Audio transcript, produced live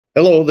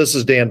Hello, this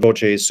is Dan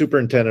Voce,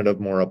 Superintendent of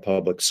Mora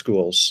Public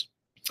Schools.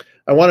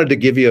 I wanted to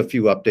give you a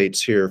few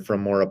updates here from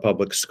Mora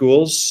Public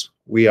Schools.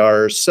 We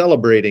are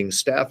celebrating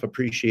Staff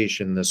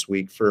Appreciation this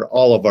week for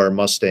all of our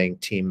Mustang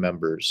team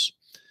members.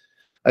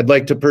 I'd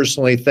like to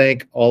personally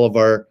thank all of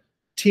our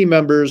team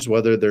members,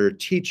 whether they're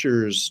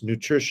teachers,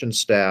 nutrition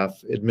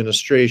staff,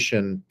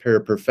 administration,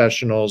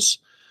 paraprofessionals,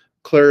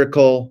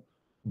 clerical,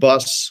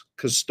 bus,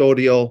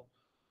 custodial,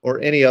 or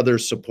any other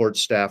support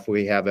staff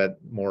we have at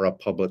Mora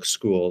Public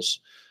Schools.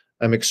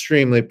 I'm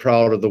extremely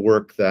proud of the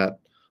work that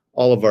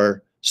all of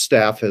our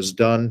staff has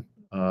done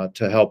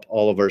to help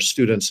all of our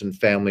students and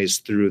families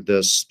through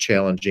this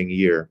challenging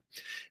year.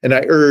 And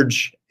I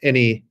urge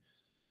any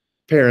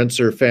parents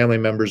or family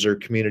members or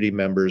community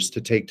members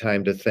to take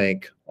time to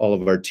thank all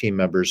of our team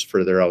members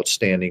for their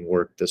outstanding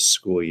work this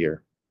school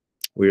year.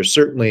 We are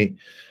certainly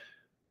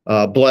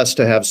blessed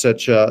to have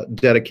such a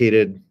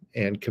dedicated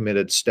and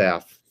committed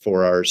staff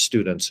for our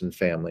students and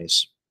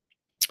families.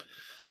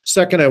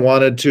 Second, I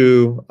wanted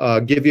to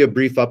give you a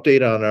brief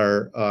update on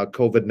our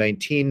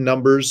COVID-19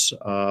 numbers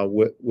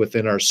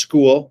within our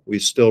school. We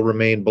still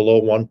remain below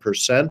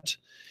 1%,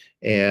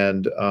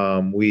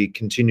 and we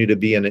continue to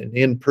be in an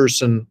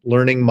in-person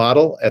learning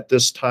model at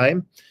this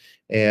time.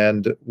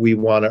 And we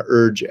want to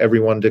urge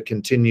everyone to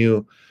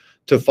continue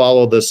to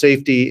follow the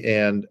safety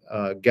and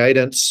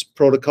guidance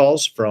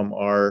protocols from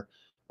our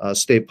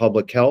state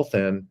public health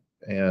and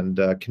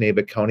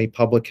Kanabec County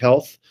Public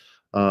Health.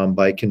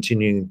 By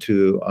continuing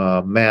to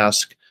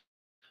mask,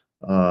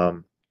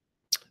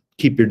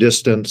 keep your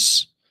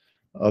distance,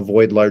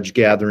 avoid large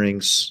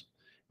gatherings,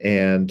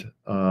 and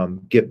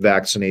get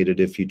vaccinated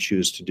if you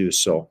choose to do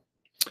so.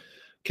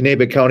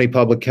 Kanabec County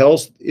Public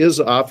Health is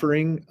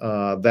offering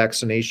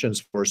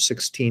vaccinations for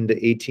 16 to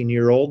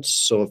 18-year-olds.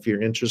 So if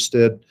you're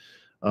interested,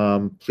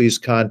 please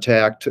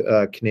contact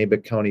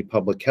Kanabec County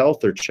Public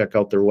Health or check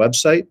out their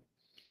website.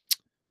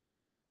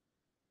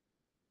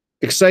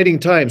 Exciting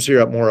times here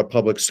at Mora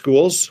Public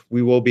Schools.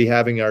 We will be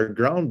having our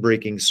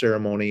groundbreaking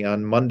ceremony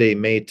on Monday,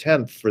 May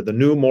 10th for the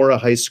new Mora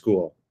High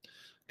School.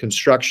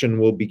 Construction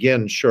will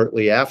begin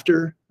shortly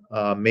after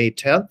May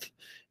 10th,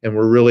 and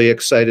we're really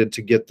excited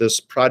to get this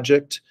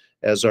project,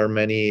 as are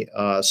many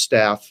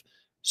staff,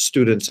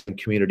 students, and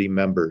community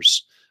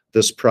members.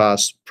 This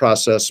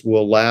process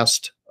will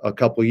last a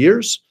couple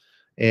years,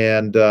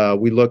 and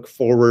we look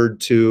forward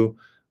to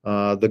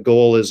the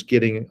goal is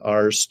getting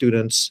our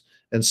students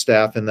and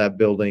staff in that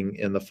building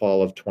in the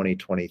fall of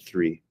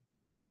 2023.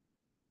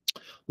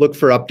 Look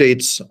for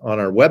updates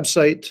on our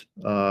website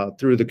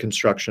through the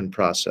construction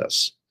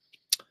process.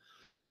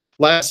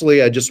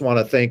 Lastly, I just want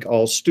to thank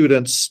all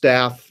students,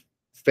 staff,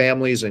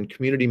 families, and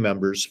community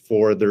members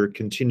for their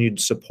continued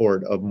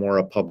support of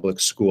Mora Public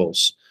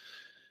Schools.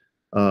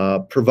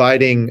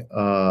 Providing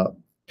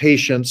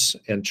patience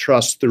and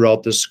trust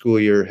throughout this school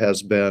year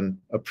has been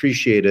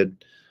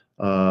appreciated,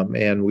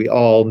 and we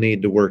all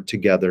need to work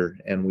together,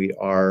 and we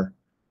are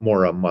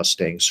Mora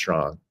Mustang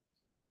strong.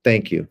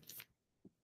 Thank you.